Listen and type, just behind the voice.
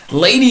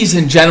Ladies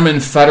and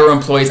gentlemen, federal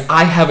employees,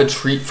 I have a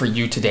treat for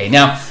you today.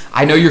 Now,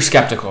 I know you're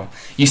skeptical.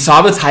 You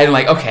saw the title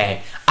like,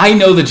 okay, I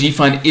know the G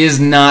Fund is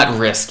not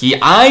risky.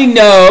 I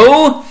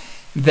know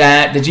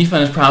that the G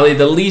Fund is probably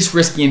the least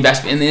risky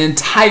investment in the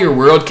entire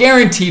world,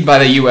 guaranteed by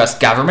the U.S.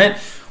 government.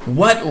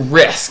 What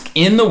risk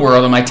in the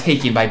world am I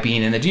taking by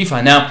being in the G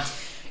Fund? Now,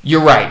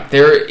 you're right.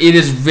 It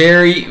is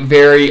very,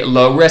 very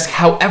low risk.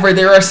 However,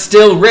 there are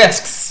still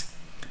risks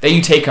that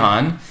you take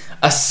on,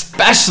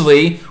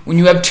 especially when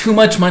you have too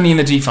much money in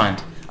the G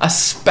Fund.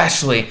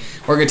 Especially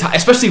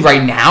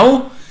right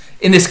now,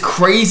 in this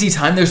crazy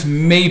time, there's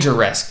major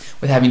risk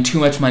with having too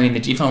much money in the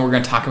G Fund. We're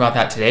going to talk about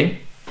that today.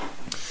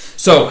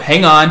 So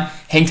hang on,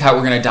 hang tight.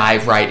 We're going to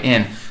dive right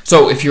in.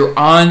 So if you're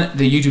on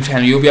the YouTube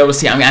channel, you'll be able to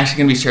see, I'm actually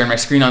going to be sharing my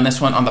screen on this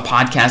one. On the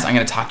podcast, I'm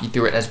going to talk you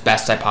through it as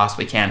best I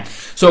possibly can.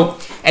 So,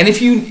 and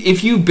if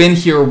you've been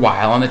here a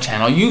while on the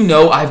channel, you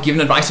know I've given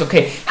advice.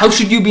 Okay, how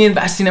should you be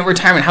investing at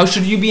retirement? How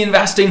should you be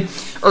investing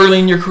early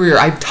in your career?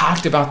 I've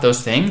talked about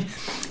those things,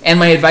 and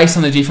my advice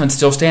on the G Fund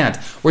still stands,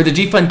 where the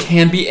G Fund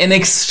can be an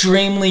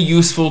extremely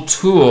useful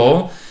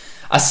tool,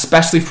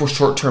 especially for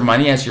short-term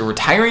money as you're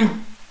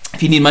retiring.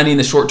 If you need money in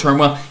the short term,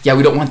 well, yeah,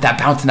 we don't want that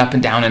bouncing up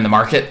and down in the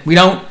market. We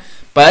don't.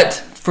 But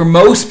for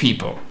most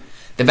people,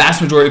 the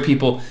vast majority of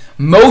people,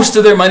 most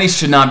of their money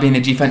should not be in the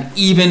G Fund,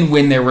 even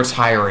when they're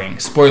retiring.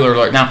 Spoiler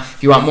alert. Now,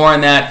 if you want more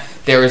on that,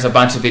 there is a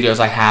bunch of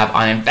videos I have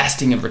on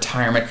investing in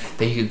retirement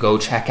that you could go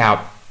check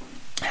out.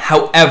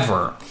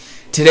 However,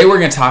 today we're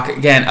going to talk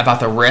again about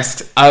the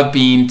risks of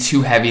being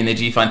too heavy in the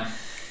G Fund.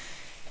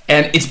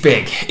 And it's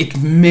big. It's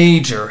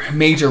major,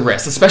 major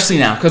risk, especially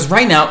now. Because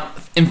right now,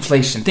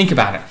 inflation, think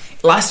about it.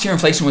 Last year,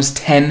 inflation was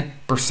 10%.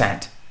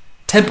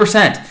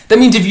 10%. That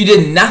means if you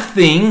did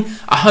nothing,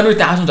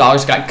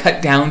 $100,000 got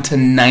cut down to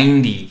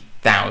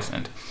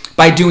 $90,000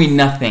 by doing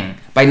nothing,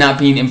 by not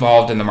being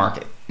involved in the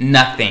market.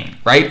 Nothing,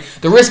 right?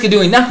 The risk of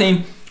doing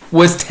nothing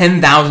was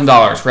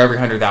 $10,000 for every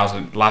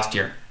 $100,000 last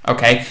year.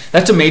 Okay,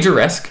 that's a major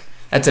risk.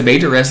 That's a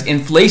major risk.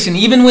 Inflation,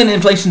 even when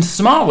inflation's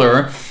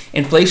smaller,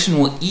 inflation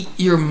will eat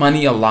your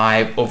money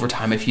alive over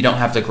time if you don't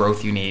have the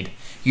growth you need.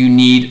 You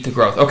need the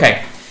growth.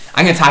 Okay,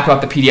 I'm going to talk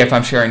about the PDF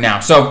I'm sharing now.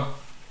 So,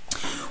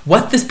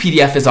 what this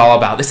PDF is all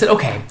about. They said,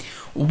 okay,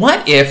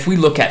 what if we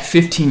look at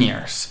 15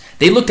 years?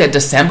 They looked at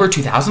December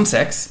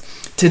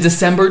 2006 to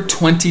December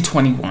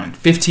 2021,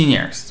 15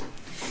 years.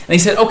 And they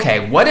said,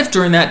 okay, what if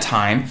during that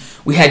time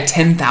we had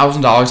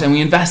 $10,000 and we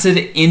invested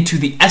it into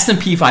the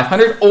S&P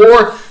 500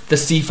 or the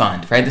C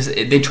Fund, right?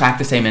 They track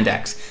the same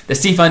index. The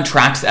C Fund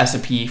tracks the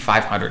S&P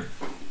 500.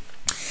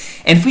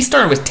 And if we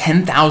started with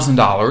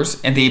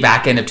 $10,000 at the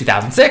back end of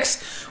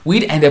 2006,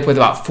 we'd end up with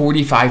about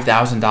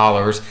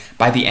 $45,000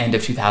 by the end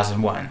of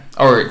 2001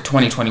 or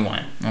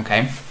 2021,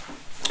 okay?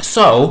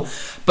 So,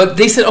 but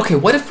they said, okay,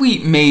 what if we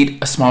made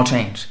a small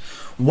change?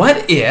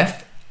 What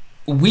if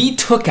we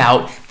took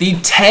out the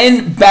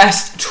 10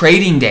 best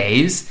trading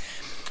days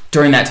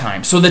during that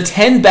time? So the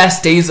 10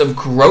 best days of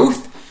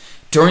growth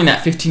during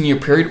that 15-year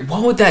period,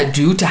 what would that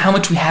do to how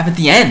much we have at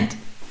the end,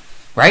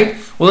 right?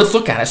 Well, let's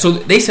look at it. So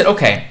they said,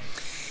 okay,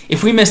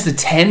 if we missed the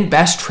 10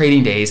 best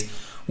trading days,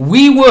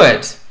 we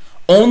would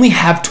only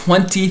have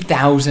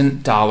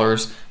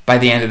 $20,000 by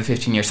the end of the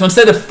 15 years. So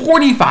instead of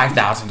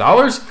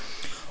 $45,000,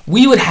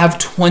 we would have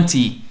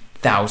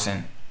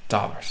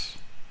 $20,000.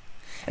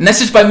 And that's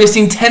just by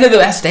missing 10 of the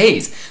best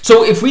days.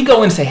 So if we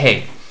go and say,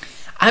 hey,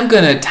 I'm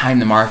going to time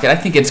the market. I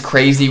think it's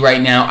crazy right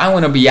now. I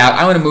want to be out.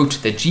 I want to move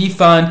to the G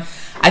Fund.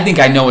 I think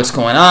I know what's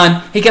going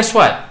on. Hey, guess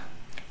what?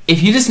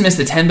 If you just miss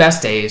the 10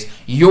 best days,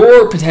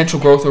 your potential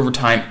growth over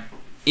time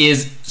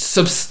is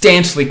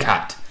substantially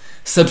cut.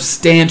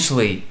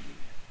 Substantially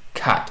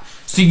cut.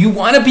 So you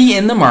want to be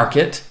in the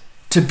market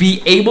to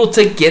be able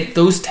to get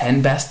those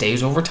 10 best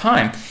days over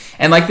time.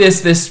 And like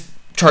this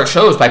chart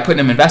shows, by putting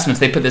them in investments,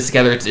 they put this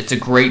together. It's a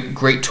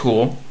great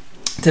tool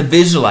to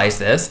visualize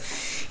this.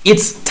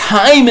 It's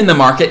time in the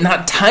market,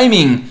 not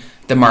timing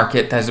the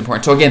market, that is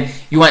important. So again,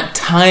 you want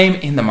time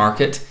in the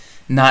market,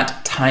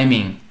 not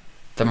timing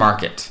the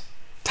market.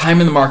 Time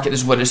in the market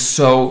is what is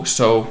so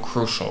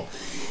crucial.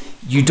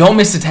 You don't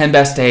miss the 10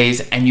 best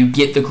days and you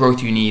get the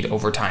growth you need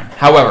over time.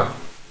 However,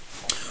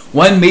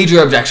 one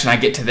major objection I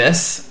get to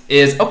this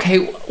is,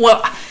 okay,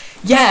 well,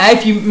 yeah,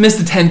 if you miss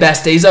the 10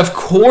 best days, of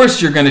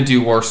course you're going to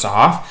do worse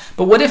off.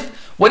 But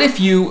what if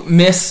you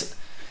miss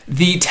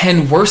the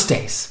 10 worst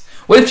days?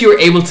 What if you were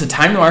able to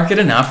time the market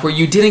enough where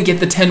you didn't get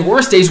the 10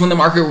 worst days when the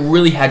market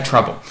really had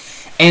trouble?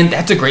 And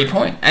that's a great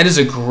point. That is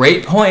a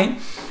great point.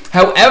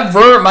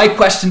 However, my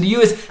question to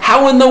you is,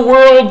 how in the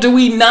world do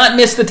we not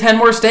miss the 10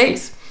 worst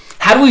days?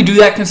 How do we do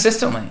that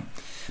consistently?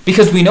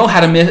 Because we know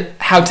how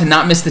to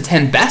not miss the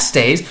 10 best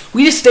days.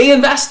 We just stay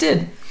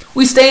invested.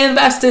 We stay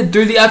invested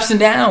through the ups and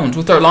downs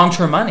with our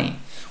long-term money.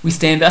 We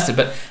stay invested.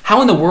 But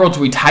how in the world do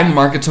we time the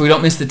market so we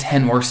don't miss the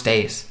 10 worst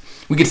days?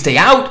 We could stay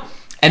out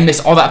and miss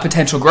all that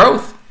potential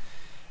growth.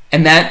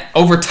 And that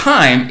over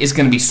time is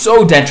going to be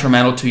so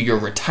detrimental to your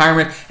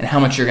retirement and how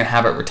much you're going to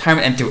have at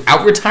retirement. And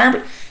throughout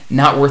retirement,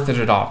 not worth it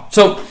at all.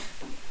 So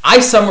I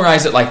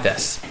summarize it like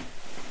this.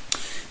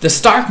 The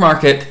stock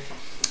market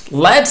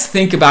let's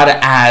think about it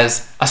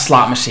as a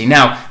slot machine.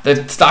 Now,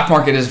 the stock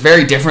market is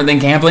very different than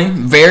gambling.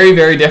 Very,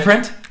 very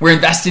different. We're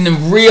investing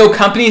in real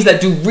companies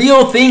that do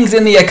real things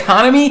in the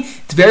economy.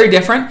 It's very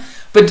different.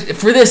 But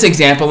for this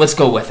example, let's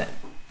go with it.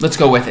 Let's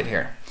go with it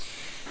here.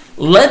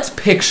 Let's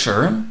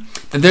picture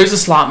that there's a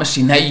slot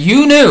machine that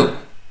you knew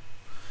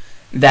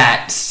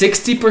that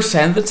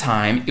 60% of the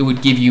time it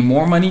would give you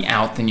more money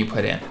out than you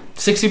put in.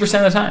 60% of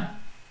the time.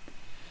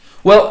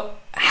 Well,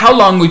 how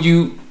long would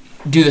you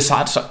do the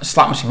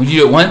slot machine? Would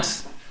you do it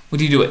once? Would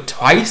you do it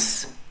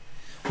twice?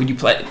 Would you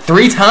play it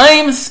 3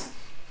 times?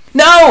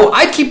 No,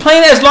 I'd keep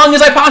playing it as long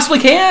as I possibly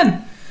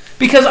can.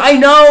 Because I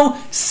know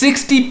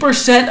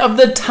 60% of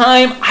the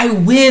time I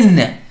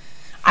win.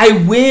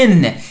 I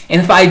win.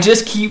 And if I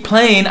just keep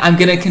playing, I'm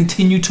going to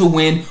continue to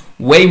win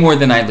way more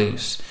than I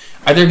lose.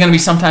 Are there going to be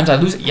sometimes I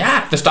lose?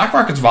 Yeah, the stock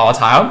market's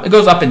volatile. It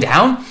goes up and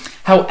down.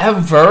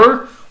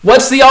 However,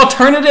 what's the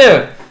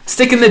alternative?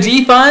 Stick in the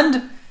G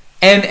fund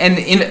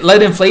and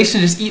let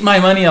inflation just eat my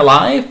money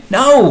alive?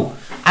 No.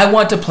 I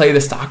want to play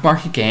the stock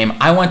market game.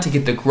 I want to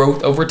get the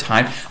growth over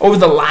time. Over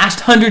the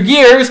last 100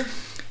 years,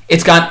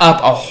 it's gone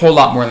up a whole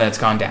lot more than it's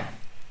gone down.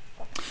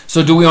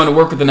 So do we want to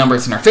work with the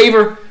numbers in our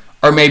favor,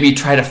 or maybe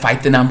try to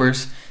fight the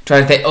numbers?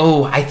 Try to say,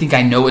 oh, I think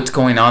I know what's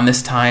going on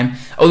this time.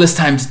 Oh, this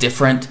time's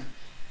different.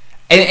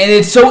 And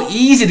it's so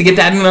easy to get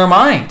that in our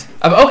mind.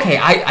 Of, okay,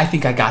 I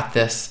think I got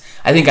this.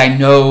 I think I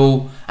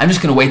know. I'm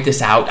just going to wait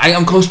this out.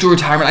 I'm close to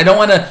retirement. I don't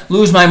want to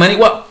lose my money.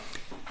 Well,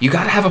 you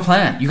got to have a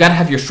plan. You got to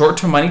have your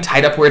short-term money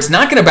tied up where it's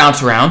not going to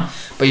bounce around.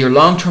 But your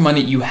long-term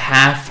money, you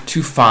have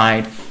to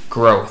find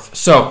growth.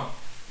 So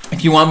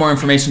if you want more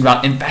information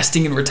about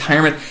investing in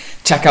retirement,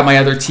 check out my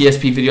other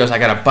TSP videos. I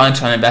got a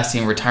bunch on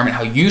investing in retirement,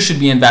 how you should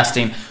be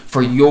investing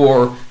for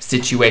your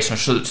situation.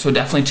 So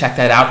definitely check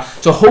that out.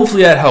 So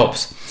hopefully that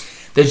helps.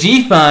 The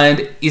G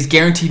fund is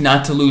guaranteed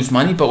not to lose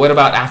money, but what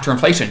about after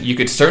inflation? You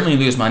could certainly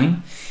lose money.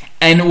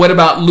 And what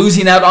about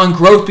losing out on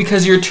growth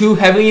because you're too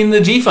heavily in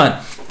the G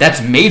fund?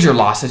 That's major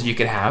losses you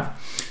could have.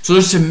 So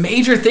there's some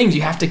major things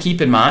you have to keep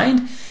in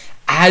mind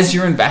as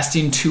you're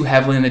investing too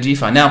heavily in the G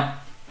fund. Now,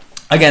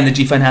 again, the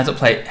G fund has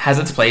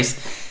its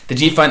place. The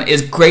G fund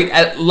is great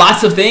at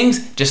lots of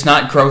things, just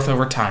not growth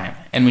over time.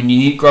 And when you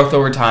need growth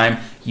over time,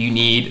 you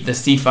need the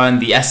C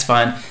fund, the S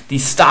fund,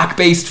 these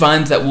stock-based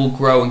funds that will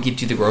grow and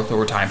get you the growth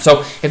over time. So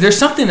if there's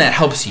something that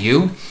helps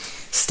you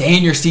stay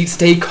in your seat,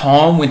 stay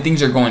calm when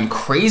things are going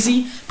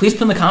crazy, please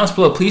put in the comments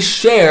below. Please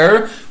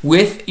share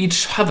with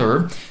each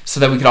other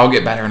so that we can all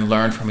get better and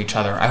learn from each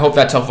other. I hope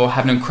that's helpful.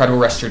 Have an incredible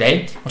rest of your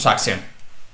day. We'll talk soon.